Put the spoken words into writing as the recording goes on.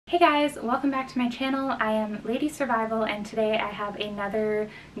Hey guys, welcome back to my channel. I am Lady Survival and today I have another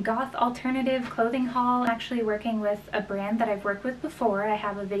goth alternative clothing haul. I'm actually working with a brand that I've worked with before. I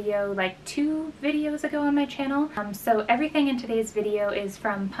have a video like 2 videos ago on my channel. So everything in today's video is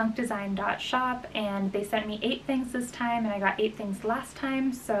from PunkDesign.Shop and they sent me 8 things this time and I got 8 things last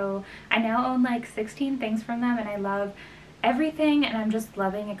time. So I now own like 16 things from them and I love everything, and I'm just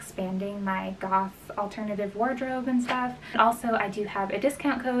loving expanding my goth alternative wardrobe and stuff. Also, I do have a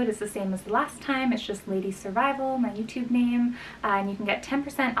discount code. It's the same as the last time. It's just Lady Survival, my YouTube name, and you can get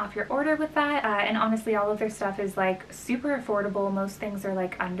 10% off your order with that. And honestly, all of their stuff is like super affordable. Most things are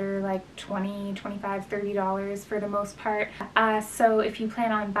like under like $20, $25, $30 for the most part. So if you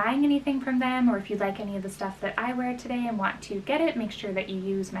plan on buying anything from them, or if you like any of the stuff that I wear today and want to get it, make sure that you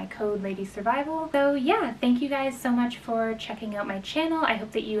use my code Lady Survival. So yeah, thank you guys so much for checking out my channel. I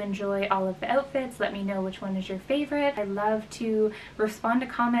hope that you enjoy all of the outfits. Let me know which one is your favorite. I love to respond to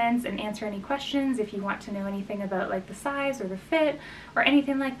comments and answer any questions if you want to know anything about like the size or the fit or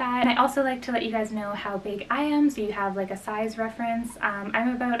anything like that. And I also like to let you guys know how big I am, so you have like a size reference.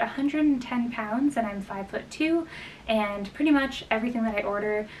 I'm about 110 pounds and I'm 5'2", and pretty much everything that I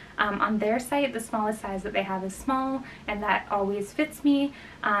order on their site, the smallest size that they have is small, and that always fits me.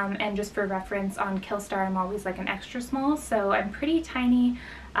 And just for reference, on Killstar I'm always like an extra small, so I'm pretty tiny,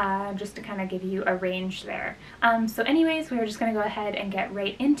 just to kind of give you a range there. So anyways, we're just going to go ahead and get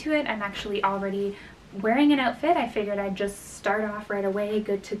right into it. I'm actually already wearing an outfit. I figured I'd just start off right away,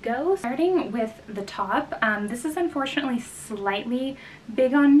 good to go. Starting with the top, this is unfortunately slightly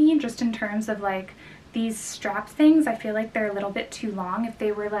big on me, just in terms of like these strap things. I feel like they're a little bit too long. If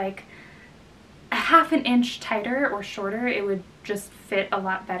they were like a half an inch tighter or shorter, it would just fit a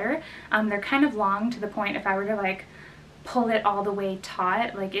lot better. They're kind of long to the point if I were to like pull it all the way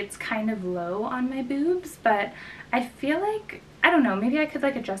taut, like it's kind of low on my boobs, but I feel like, I don't know, maybe I could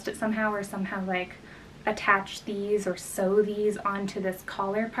like adjust it somehow, or somehow like attach these or sew these onto this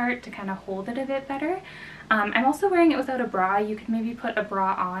collar part to kind of hold it a bit better. I'm also wearing it without a bra. You could maybe put a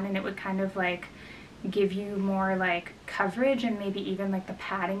bra on and it would kind of like give you more like coverage, and maybe even like the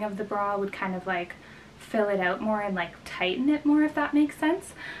padding of the bra would kind of like fill it out more and like tighten it more, if that makes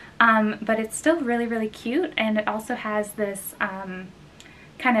sense. But it's still really, really cute, and it also has this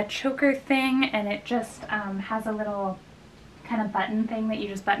kind of choker thing, and it just has a little kind of button thing that you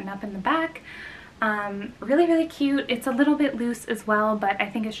just button up in the back. Really, really cute. It's a little bit loose as well, but I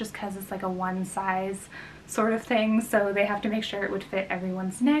think it's just because it's like a one size sort of thing, so they have to make sure it would fit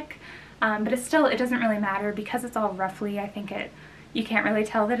everyone's neck. But it's still, it doesn't really matter because it's all roughly, I think you can't really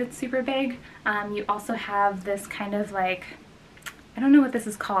tell that it's super big. You also have this kind of like, I don't know what this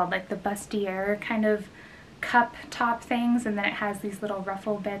is called, like the bustier kind of cup top things, and then it has these little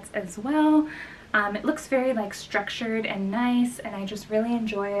ruffle bits as well. It looks very like structured and nice, and I just really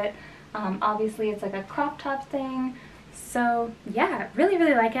enjoy it. Obviously it's like a crop top thing, so yeah, really,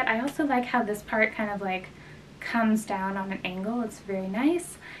 really like it. I also like how this part kind of like comes down on an angle. It's very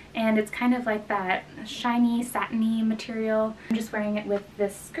nice, and it's kind of like that shiny satiny material. I'm just wearing it with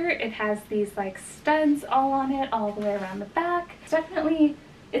this skirt. It has these like studs all on it all the way around the back. It's definitely,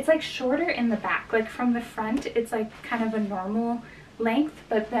 it's like shorter in the back. Like from the front it's like kind of a normal length,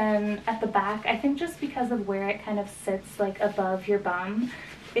 but then at the back, I think just because of where it kind of sits like above your bum,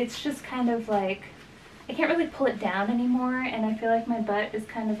 it's just kind of like, I can't really pull it down anymore, and I feel like my butt is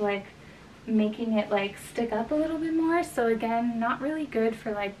kind of like making it like stick up a little bit more. So again, not really good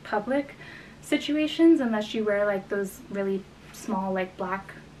for like public situations unless you wear like those really small like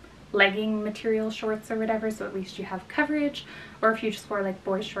black legging material shorts or whatever, so at least you have coverage. Or if you just wore like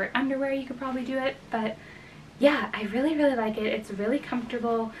boy short underwear, you could probably do it. But yeah, I really, really like it. It's really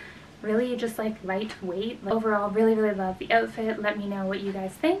comfortable, really just like lightweight. Like, overall, really, really love the outfit. Let me know what you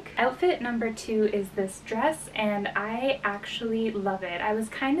guys think. Outfit number 2 is this dress, and I actually love it. I was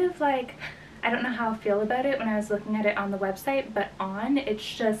kind of like, I don't know how I feel about it when I was looking at it on the website, but on,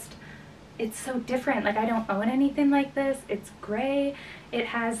 it's just, it's so different. Like, I don't own anything like this. It's gray. It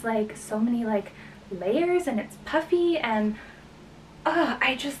has like so many like layers, and it's puffy, and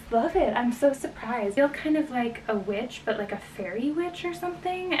I just love it. I'm so surprised. I feel kind of like a witch, but like a fairy witch or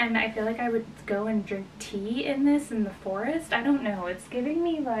something, and I feel like I would go and drink tea in this in the forest. I don't know. It's giving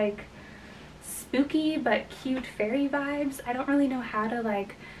me like spooky but cute fairy vibes. I don't really know how to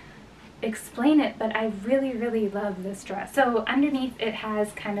like explain it, but I really, really love this dress. So underneath it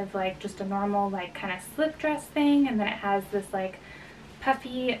has kind of like just a normal like kind of slip dress thing, and then it has this like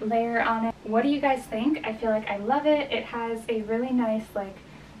puffy layer on it. What do you guys think? I feel like I love it. It has a really nice like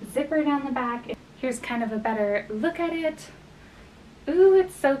zipper down the back. Here's kind of a better look at it. Ooh,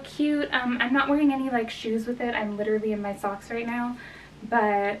 it's so cute. I'm not wearing any like shoes with it. I'm literally in my socks right now,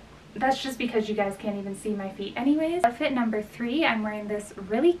 but that's just because you guys can't even see my feet anyways. Outfit number 3, I'm wearing this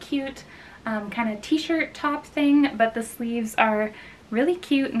really cute kind of t-shirt top thing, but the sleeves are really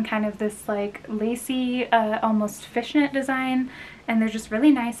cute and kind of this like lacy, almost fishnet design, and they're just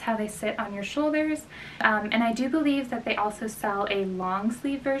really nice how they sit on your shoulders. And I do believe that they also sell a long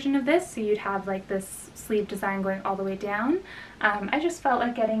sleeve version of this, so you'd have like this sleeve design going all the way down. I just felt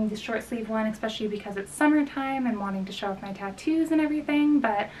like getting the short sleeve one, especially because it's summertime and wanting to show off my tattoos and everything,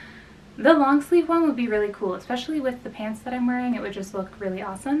 but the long sleeve one would be really cool, especially with the pants that I'm wearing. It would just look really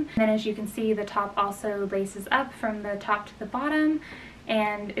awesome. And then as you can see, the top also laces up from the top to the bottom,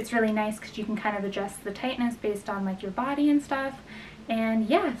 and it's really nice because you can kind of adjust the tightness based on like your body and stuff. And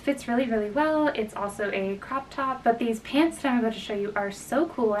yeah, it fits really, really well. It's also a crop top, but these pants that I'm about to show you are so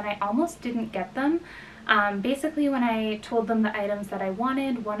cool, and I almost didn't get them. Basically, when I told them the items that I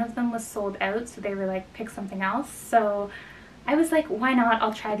wanted, one of them was sold out, so they were like, pick something else. So I was like, why not?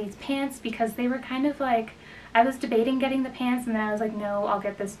 I'll try these pants, because they were kind of like, I was debating getting the pants, and then I was like, no, I'll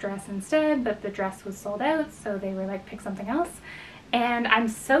get this dress instead, but the dress was sold out, so they were like, pick something else. And I'm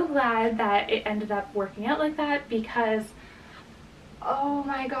so glad that it ended up working out like that, because oh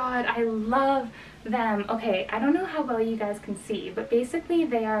my god, I love them. Okay, I don't know how well you guys can see, but basically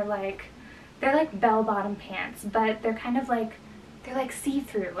they're like bell-bottom pants, but they're kind of like, they're like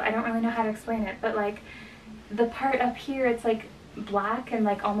see-through. I don't really know how to explain it, but like the part up here, it's like black and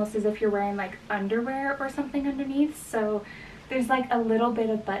like almost as if you're wearing like underwear or something underneath. So there's like a little bit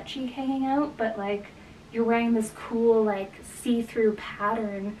of butt cheek hanging out, but like you're wearing this cool like see-through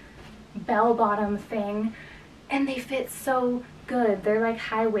pattern bell-bottom thing, and they fit so good. They're like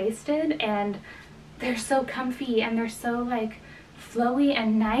high-waisted and they're so comfy and they're so like flowy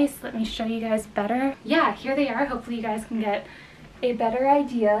and nice. Let me show you guys better. Yeah, here they are. Hopefully you guys can get a better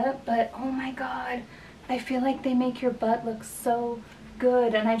idea, but oh my god, I feel like they make your butt look so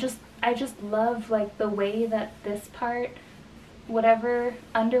good. And I just love like the way that this part, whatever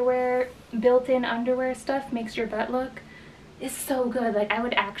underwear, built-in underwear stuff makes your butt look, is so good. Like I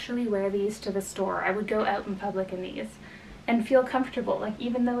would actually wear these to the store. I would go out in public in these and feel comfortable, like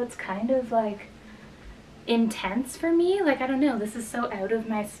even though it's kind of like intense for me, like I don't know, this is so out of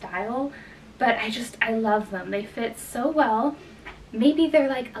my style, but I love them. They fit so well. Maybe they're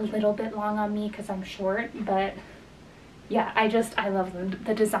like a little bit long on me because I'm short, but yeah, I love them.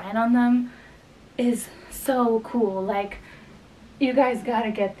 The design on them is so cool. Like, you guys gotta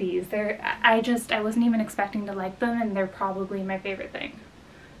get these. I wasn't even expecting to like them, and they're probably my favorite thing.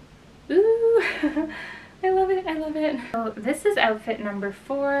 Ooh, I love it, I love it. So this is outfit number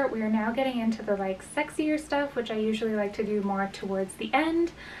 4. We are now getting into the like sexier stuff, which I usually like to do more towards the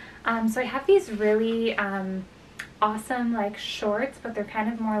end. So I have these really awesome like shorts, but they're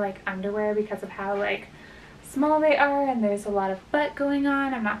kind of more like underwear because of how like small they are, and there's a lot of butt going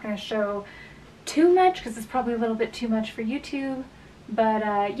on. I'm not going to show too much because it's probably a little bit too much for YouTube,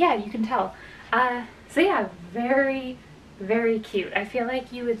 but yeah, you can tell. So yeah, very, very cute. I feel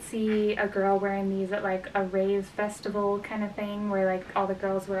like you would see a girl wearing these at like a rave festival kind of thing, where like all the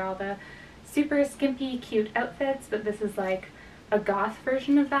girls wear all the super skimpy cute outfits, but this is like a goth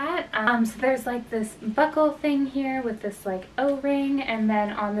version of that. So there's like this buckle thing here with this like O-ring, and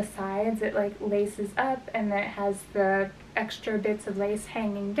then on the sides it like laces up, and then it has the extra bits of lace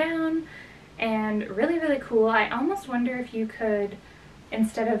hanging down, and really, really cool. I almost wonder if you could,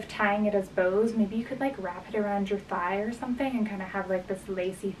 instead of tying it as bows, maybe you could like wrap it around your thigh or something and kind of have like this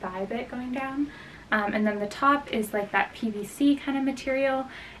lacy thigh bit going down. And then the top is like that PVC kind of material,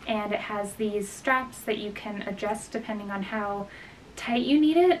 and it has these straps that you can adjust depending on how tight you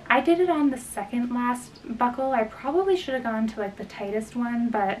need it. I did it on the second last buckle. I probably should have gone to like the tightest one,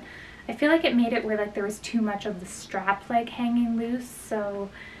 but I feel like it made it where like there was too much of the strap like hanging loose. So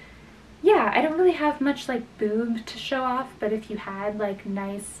yeah, I don't really have much like boob to show off, but if you had like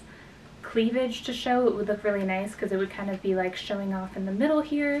nice cleavage to show, it would look really nice because it would kind of be like showing off in the middle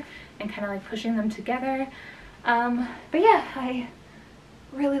here and kind of like pushing them together. But yeah, I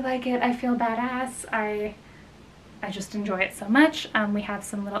really like it. I feel badass. I just enjoy it so much. We have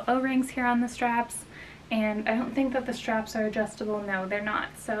some little O-rings here on the straps, and I don't think that the straps are adjustable. No, they're not.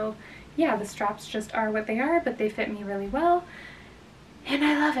 So yeah, the straps just are what they are, but they fit me really well. And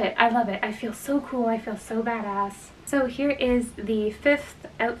I love it. I love it. I feel so cool. I feel so badass. So here is the 5th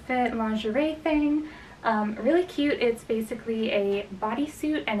outfit lingerie thing. Really cute. It's basically a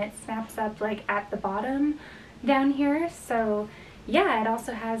bodysuit, and it snaps up like at the bottom down here. So yeah, it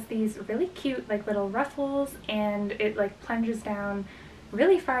also has these really cute like little ruffles, and it like plunges down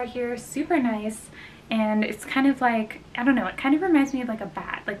really far here. Super nice. And it's kind of like, I don't know, it kind of reminds me of like a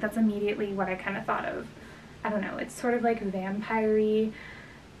bat. Like that's immediately what I kind of thought of. I don't know, it's sort of like vampire-y,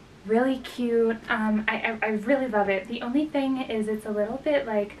 really cute. I really love it. The only thing is it's a little bit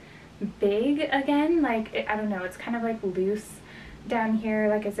like big again, like I don't know, it's kind of like loose down here,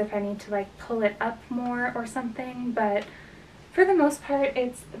 like as if I need to like pull it up more or something, but for the most part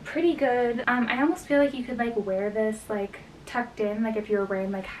it's pretty good. I almost feel like you could like wear this like tucked in, like if you were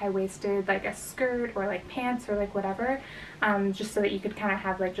wearing like high-waisted like a skirt or like pants or like whatever, just so that you could kind of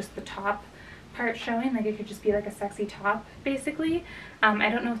have like just the top part showing, like it could just be like a sexy top basically. I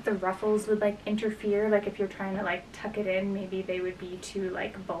don't know if the ruffles would like interfere, like if you're trying to like tuck it in, maybe they would be too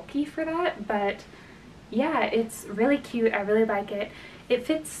like bulky for that, but yeah, it's really cute. I really like it. It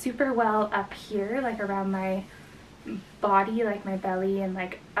fits super well up here, like around my body, like my belly, and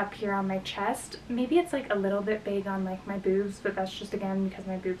like up here on my chest. Maybe it's like a little bit big on like my boobs, but that's just again because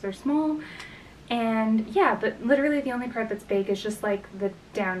my boobs are small. And yeah, but literally the only part that's big is just like the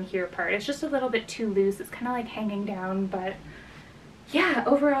down here part. It's just a little bit too loose. It's kind of like hanging down, but yeah,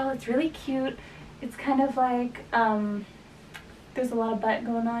 overall it's really cute. It's kind of like, there's a lot of butt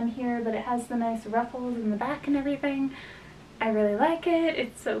going on here, but it has the nice ruffles in the back and everything. I really like it.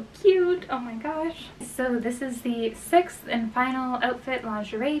 It's so cute. Oh my gosh. So this is the 6th and final outfit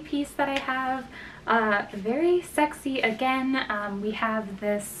lingerie piece that I have. Very sexy again. We have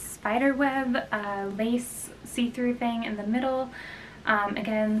this spiderweb lace see-through thing in the middle.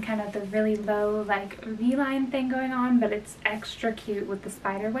 Again, kind of the really low like V-line thing going on, but it's extra cute with the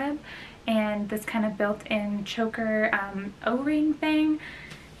spiderweb and this kind of built-in choker O-ring thing.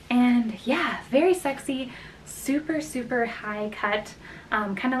 And yeah, very sexy. Super high cut,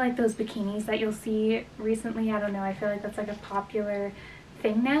 kind of like those bikinis that you'll see recently. I don't know, I feel like that's like a popular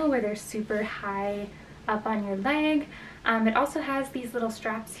thing now where they're super high up on your leg. It also has these little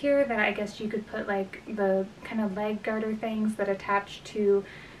straps here that I guess you could put like the kind of leg garter things that attach to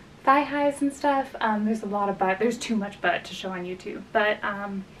thigh highs and stuff. There's a lot of butt. There's too much butt to show on YouTube, but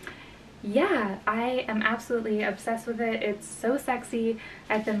yeah, I am absolutely obsessed with it. It's so sexy.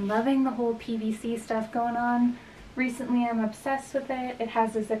 I've been loving the whole PVC stuff going on recently. I'm obsessed with it. It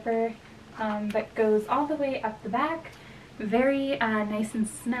has a zipper that goes all the way up the back. Very nice and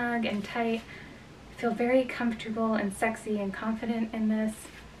snug and tight. I feel very comfortable and sexy and confident in this,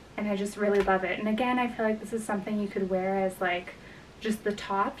 and I just really love it. And again, I feel like this is something you could wear as like just the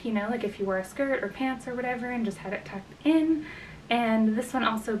top, you know, like if you wore a skirt or pants or whatever and just had it tucked in. And this one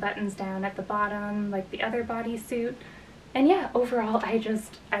also buttons down at the bottom like the other bodysuit. And yeah, overall I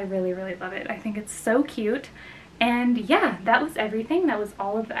really love it. I think it's so cute. And yeah, that was everything. That was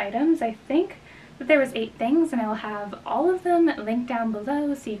all of the items. I think that there was 8 things, and I'll have all of them linked down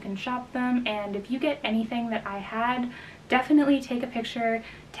below so you can shop them. And if you get anything that I had, definitely take a picture,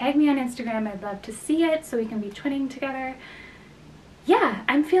 tag me on Instagram. I'd love to see it so we can be twinning together. Yeah,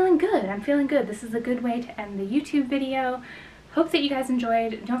 I'm feeling good. I'm feeling good. This is a good way to end the YouTube video. Hope that you guys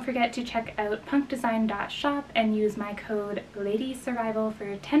enjoyed. Don't forget to check out PunkDesign.Shop and use my code LADYSurvival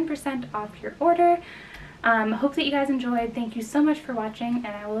for 10% off your order. Hope that you guys enjoyed. Thank you so much for watching,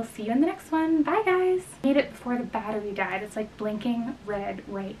 and I will see you in the next one. Bye guys! I made it before the battery died. It's like blinking red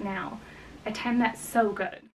right now. I timed that so good.